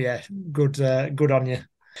yeah, good on you.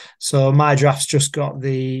 So my draft's just got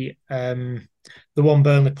the one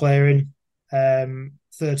Burnley player in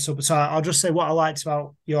third sub. So I'll just say what I liked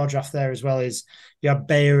about your draft there as well is you have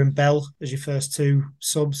Bayer and Bell as your first 2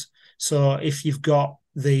 subs. So if you've got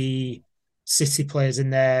the City players in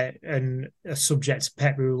there and are subject to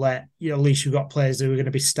Pep roulette, at least you've got players who are going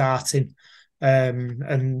to be starting,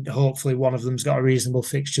 and hopefully one of them's got a reasonable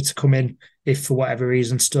fixture to come in if for whatever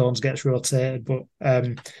reason Stones gets rotated. But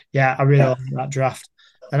yeah, I really like that draft.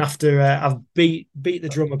 And after I've beat the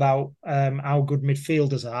drum about how good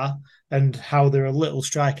midfielders are and how there are little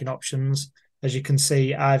striking options, as you can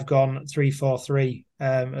see, I've gone 3-4-3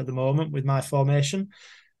 at the moment with my formation.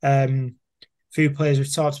 Few players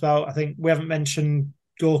we've talked about. I think we haven't mentioned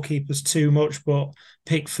goalkeepers too much, but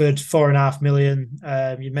Pickford, 4.5 million.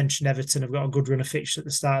 You mentioned Everton have got a good run of fixtures at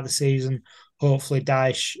the start of the season. Hopefully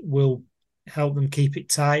Dyche will help them keep it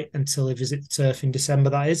tight until they visit the turf in December,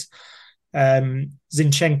 that is.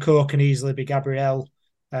 Zinchenko can easily be Gabriel.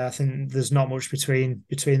 I think there's not much between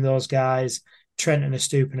those guys. Trent and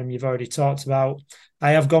Estupiñán you've already talked about.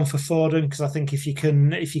 I have gone for Foden because I think if you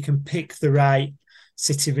can pick the right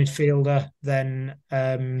City midfielder, then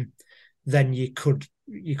you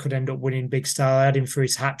could end up winning big style. I had him for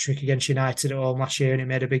his hat-trick against United at home last year and it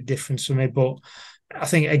made a big difference for me. But I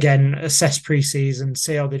think, again, assess pre-season,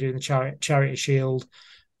 see how they do in the Charity Shield,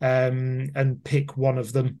 and pick one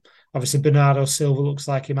of them. Obviously, Bernardo Silva looks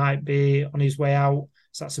like he might be on his way out,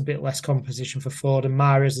 so that's a bit less competition for Foden.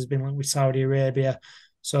 Mahrez has been linked with Saudi Arabia,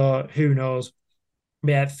 so who knows?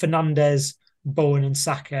 Yeah, Fernandes, Bowen and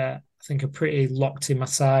Saka, I think, are pretty locked in my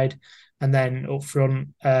side. And then up front,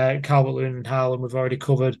 Calvert-Lewin and Haaland we've already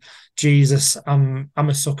covered. Jesus, I'm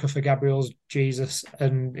a sucker for Gabriel's Jesus,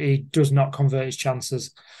 and he does not convert his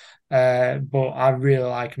chances. But I really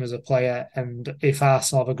like him as a player, and if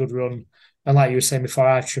Arsenal have a good run, and like you were saying before,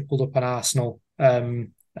 I've tripled up on Arsenal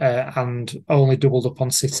and only doubled up on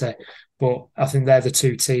City. But I think they're the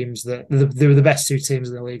 2 teams they were the best 2 teams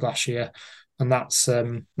in the league last year, and that's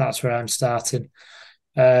where I'm starting.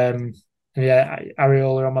 Yeah,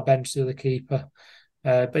 Areola on my bench, the other keeper.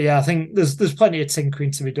 But yeah, I think there's plenty of tinkering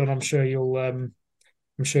to be done. I'm sure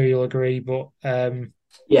you'll agree. But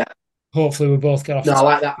yeah, hopefully we both get off. No, I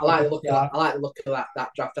like that. I like the look of that. I like the look of that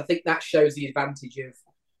draft. I think that shows the advantage of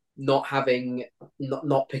not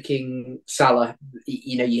picking Salah.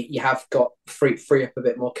 You have got free up a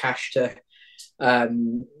bit more cash to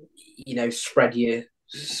spread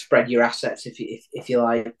your assets if you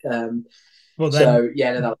like. So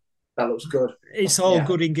yeah, no, that looks good. It's all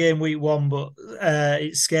good in game week 1, but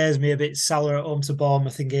it scares me a bit. Salah at home to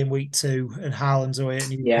Bournemouth in game week 2, and Haaland's away at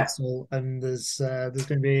Newcastle, and there's going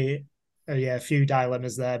to be a few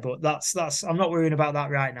dilemmas there. But that's I'm not worrying about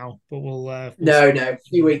that right now. But we'll no,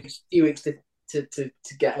 few weeks to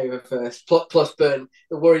get over first. Plus Burnley,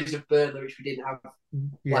 the worries of Burnley, which we didn't have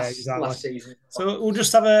last season. So we'll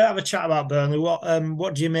just have a chat about Burnley.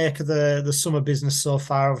 What do you make of the summer business so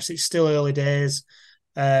far? Obviously, it's still early days.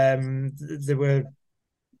 There were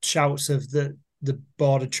shouts of the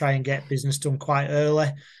board to try and get business done quite early.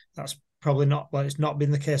 That's probably not it's not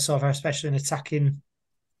been the case so far, especially in the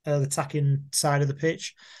attacking side of the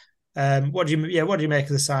pitch. What do you make of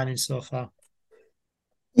the signing so far?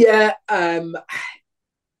 Yeah, I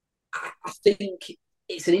think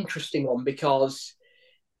it's an interesting one because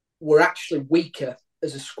we're actually weaker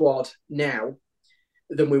as a squad now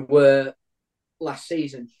than we were last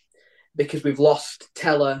season, because we've lost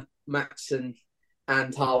Teller, Maxson,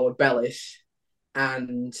 and Harwood Bellis,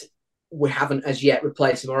 and we haven't as yet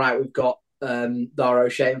replaced them. All right, we've got Dar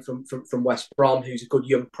O'Shea from West Brom, who's a good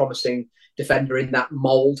young, promising defender in that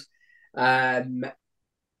mould. And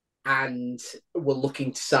we're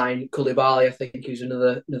looking to sign Koulibaly, I think, who's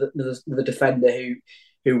another defender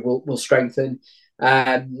who will strengthen.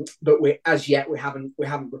 But we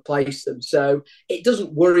haven't replaced them, so it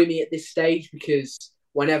doesn't worry me at this stage, because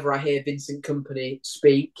whenever I hear Vincent Kompany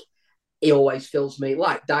speak, he always fills me,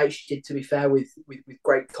 like Dyche did, to be fair, with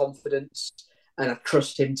great confidence, and I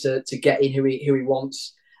trust him to get in who he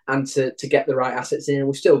wants, and to get the right assets in. And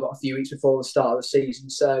we've still got a few weeks before the start of the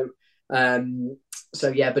season, so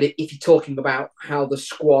yeah. But if you're talking about how the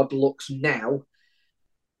squad looks now,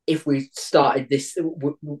 if we started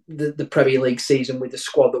the Premier League season with the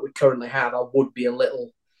squad that we currently have, I would be a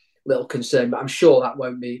little concerned, but I'm sure that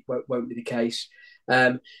won't be the case.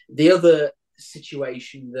 The other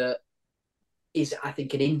situation that is, I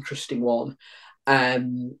think, an interesting one,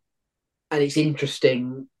 and it's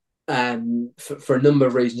interesting for a number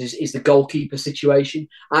of reasons, is the goalkeeper situation.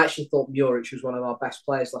 I actually thought Muric was one of our best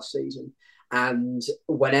players last season, and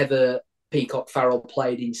whenever Peacock Farrell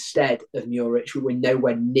played instead of Muric, we were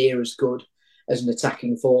nowhere near as good as an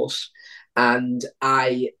attacking force. And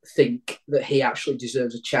I think that he actually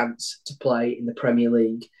deserves a chance to play in the Premier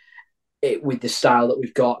League with the style that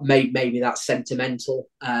we've got. Maybe that's sentimental,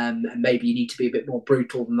 and maybe you need to be a bit more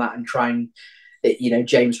brutal than that and try and,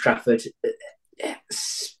 James Trafford.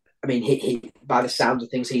 I mean, he by the sound of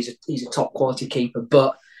things, he's a top quality keeper,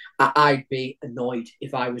 but I'd be annoyed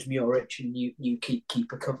if I was Muric and you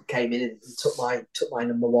keeper came in and took my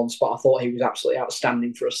number one spot. I thought he was absolutely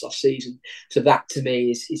outstanding for us last season. So that to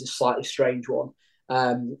me is a slightly strange one.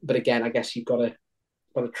 But again, I guess you've got to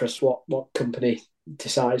trust what Kompany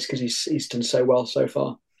decides, because he's done so well so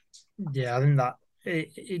far. Yeah, I think that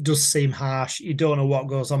it does seem harsh. You don't know what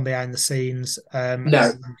goes on behind the scenes.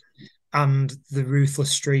 No. And the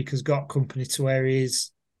ruthless streak has got Kompany to where he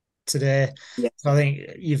is today. Yeah. So I think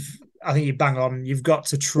you bang on. You've got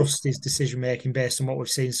to trust his decision making based on what we've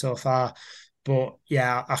seen so far. But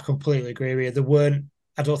yeah, I completely agree with you.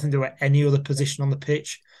 I don't think there were any other position on the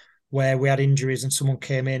pitch where we had injuries and someone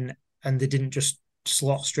came in and they didn't just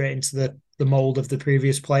slot straight into the mould of the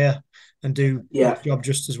previous player and do the job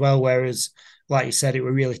just as well. Whereas, like you said, it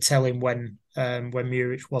were really telling when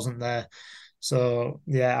Muric wasn't there. So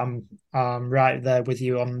yeah, I'm right there with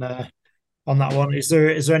you on that one. Is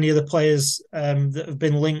there any other players that have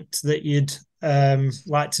been linked that you'd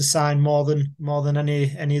like to sign more than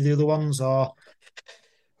any of the other ones? Or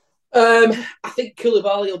I think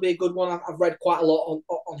Koulibaly will be a good one. I've read quite a lot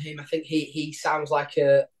on him. I think he sounds like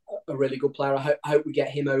a really good player. I hope we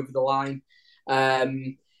get him over the line.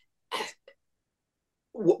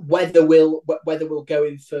 Whether we'll go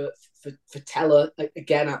in for Teller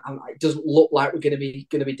again, it doesn't look like we're going to be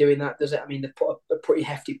doing that, does it? I mean, they put a pretty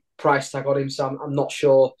hefty price tag on him, so I'm not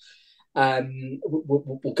sure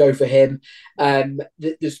we'll go for him.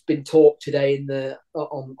 There's been talk today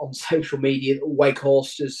on social media that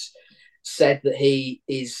Weghorst has said that he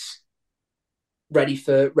is ready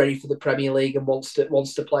for the Premier League and wants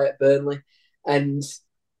to play at Burnley. And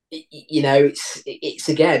it's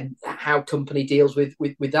again how Kompany deals with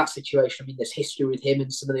that situation. I mean, there's history with him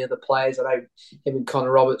and some of the other players. I know him and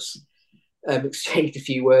Connor Roberts exchanged a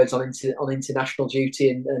few words on international duty,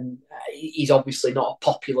 and he's obviously not a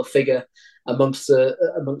popular figure amongst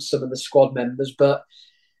some of the squad members, but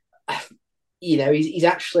he's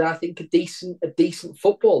actually, I think, a decent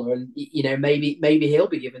footballer, and maybe he'll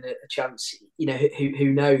be given a chance.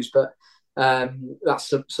 Who knows? But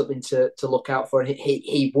that's something to look out for. And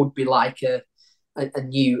he would be like a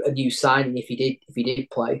new signing if he did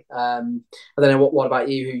play. I don't know. What about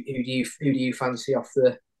you? Who do you fancy off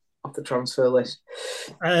the transfer list?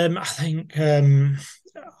 I think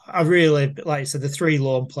I really, like you said, the three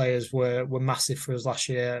loan players were massive for us last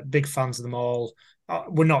year. Big fans of them all.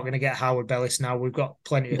 We're not going to get Howard Bellis now. We've got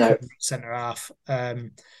plenty of centre half.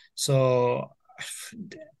 So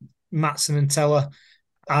Matson and Teller,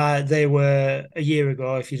 they were a year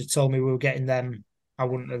ago. If you'd have told me we were getting them, I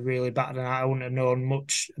wouldn't have really batted an eye. I wouldn't have known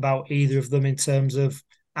much about either of them in terms of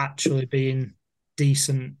actually being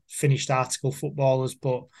decent finished article footballers.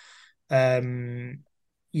 But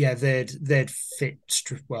they'd fit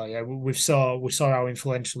well. Yeah, we saw how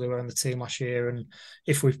influential they were on the team last year, and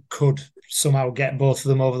if we could somehow get both of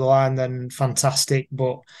them over the line, then fantastic.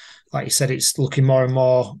 But like you said, it's looking more and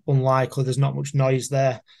more unlikely. There's not much noise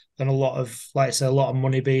there a lot of, like I say, a lot of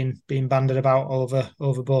money being bandied about over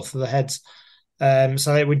both of the heads.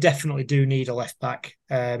 So we definitely do need a left back.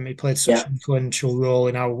 He played such an influential role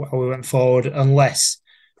in how we went forward, unless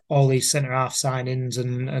all these centre half signings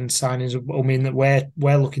and signings will mean that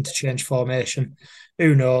we're looking to change formation.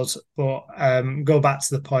 Who knows? But go back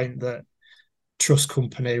to the point that trust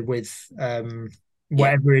company with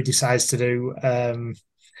whatever he decides to do.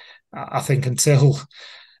 I think until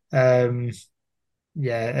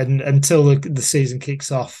until the season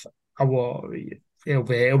kicks off, it'll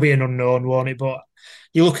be an unknown, won't it? But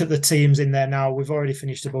you look at the teams in there now. We've already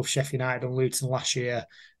finished above Sheffield United and Luton last year.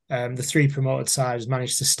 The 3 promoted sides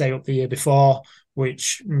managed to stay up the year before,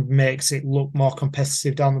 which makes it look more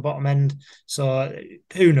competitive down the bottom end. So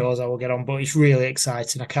who knows how we'll get on, but it's really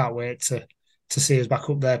exciting. I can't wait to see us back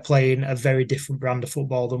up there playing a very different brand of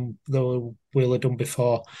football than we'll have done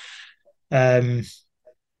before. I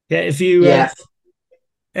agree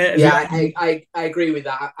with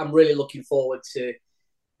that. I'm really looking forward to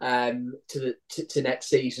next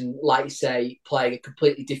season. Like you say, playing a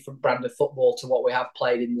completely different brand of football to what we have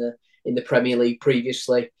played in the Premier League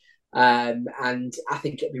previously. And I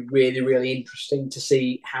think it'll be really, really interesting to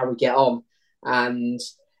see how we get on. And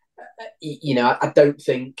I don't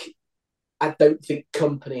think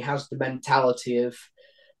Company has the mentality of,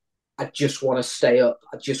 I just want to stay up,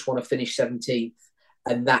 I just want to finish 17th,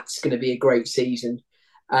 and that's going to be a great season.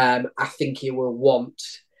 I think he will want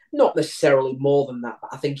not necessarily more than that, but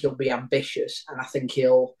I think he'll be ambitious, and I think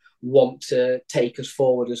he'll want to take us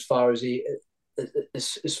forward as far as he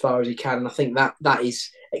can. And I think that is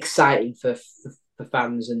exciting for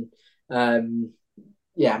fans, and I'm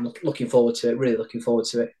looking forward to it. Really looking forward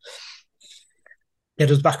to it. Get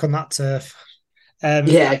us back on that turf.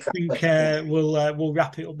 Exactly. I think we'll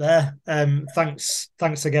wrap it up there. Thanks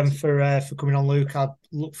again for coming on, Luke. I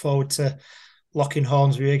look forward to locking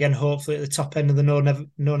horns with you again, hopefully at the top end of the No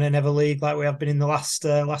Nay Never League, like we have been in the last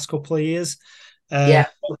couple of years. Look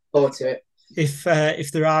forward to it.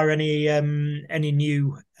 If there are any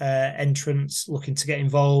new entrants looking to get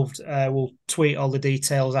involved, we'll tweet all the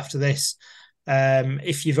details after this.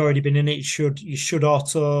 If you've already been in it, you should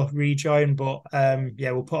auto rejoin, but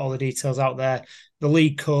we'll put all the details out there. The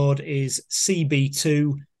league code is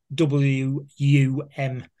CB2WUM.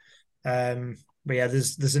 But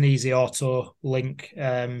there's an easy auto link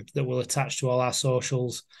that will attach to all our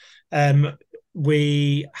socials.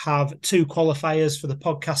 We have 2 qualifiers for the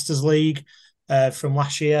Podcasters League from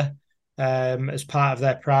last year as part of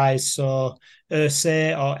their prize. So Erse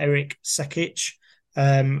or Eric Sekic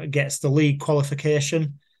gets the league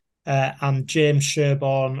qualification, and James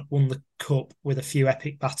Sherborne won the cup with a few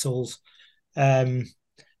epic battles.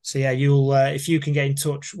 You'll if you can get in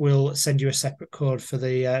touch, we'll send you a separate code for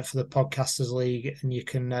the Podcasters League, and you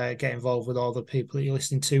can get involved with all the people that you're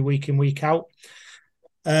listening to week in, week out.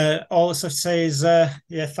 All that's left to say is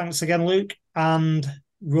thanks again, Luke, and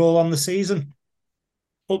roll on the season.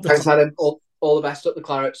 Thanks, Adam. All the best. Up the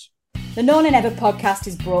Clarets. The No Nay Never podcast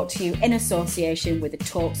is brought to you in association with the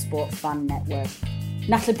TalkSport Fan Network.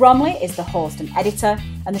 Natalie Bromley is the host and editor,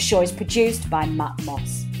 and the show is produced by Matt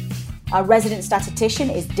Moss. Our resident statistician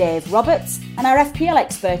is Dave Roberts, and our FPL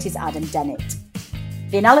expert is Adam Dennett.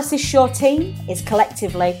 The Analysis Show team is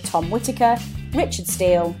collectively Tom Whittaker, Richard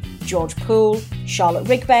Steele, George Poole, Charlotte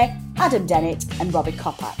Rigby, Adam Dennett and Robbie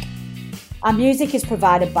Kopak. Our music is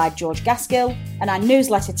provided by George Gaskill, and our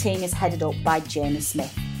newsletter team is headed up by Jamie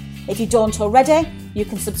Smith. If you don't already, you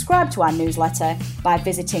can subscribe to our newsletter by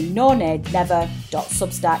visiting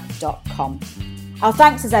nonaynever.substack.com. Our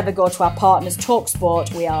thanks as ever go to our partners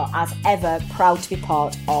TalkSport. We are as ever proud to be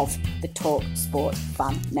part of the TalkSport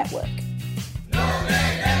Fan Network.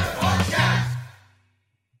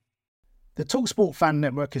 The TalkSport Fan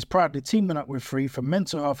Network is proudly teaming up with Free for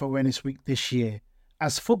Mental Health Awareness Week this year.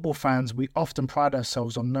 As football fans, we often pride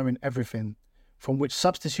ourselves on knowing everything, from which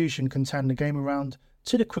substitution can turn the game around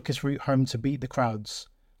to the quickest route home to beat the crowds.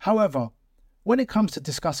 However, when it comes to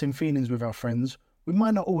discussing feelings with our friends, we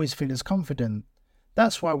might not always feel as confident.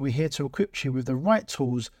 That's why we're here to equip you with the right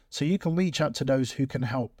tools so you can reach out to those who can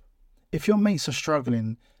help. If your mates are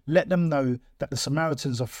struggling, let them know that the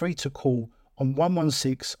Samaritans are free to call on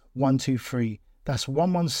 116 123. That's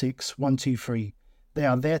 116 123. They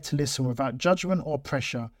are there to listen without judgment or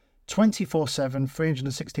pressure, 24/7,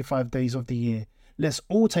 365 days of the year. Let's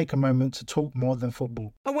all take a moment to talk more than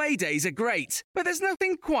football. Away days are great, but there's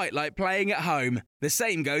nothing quite like playing at home. The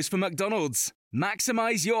same goes for McDonald's.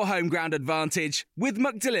 Maximise your home ground advantage with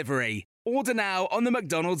McDelivery. Order now on the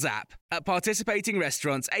McDonald's app. At participating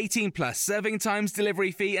restaurants, 18 plus, serving times,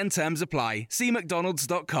 delivery fee and terms apply. See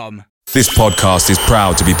mcdonalds.com. This podcast is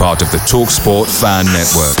proud to be part of the TalkSport Fan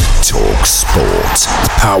Network. TalkSport.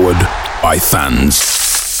 Powered by fans.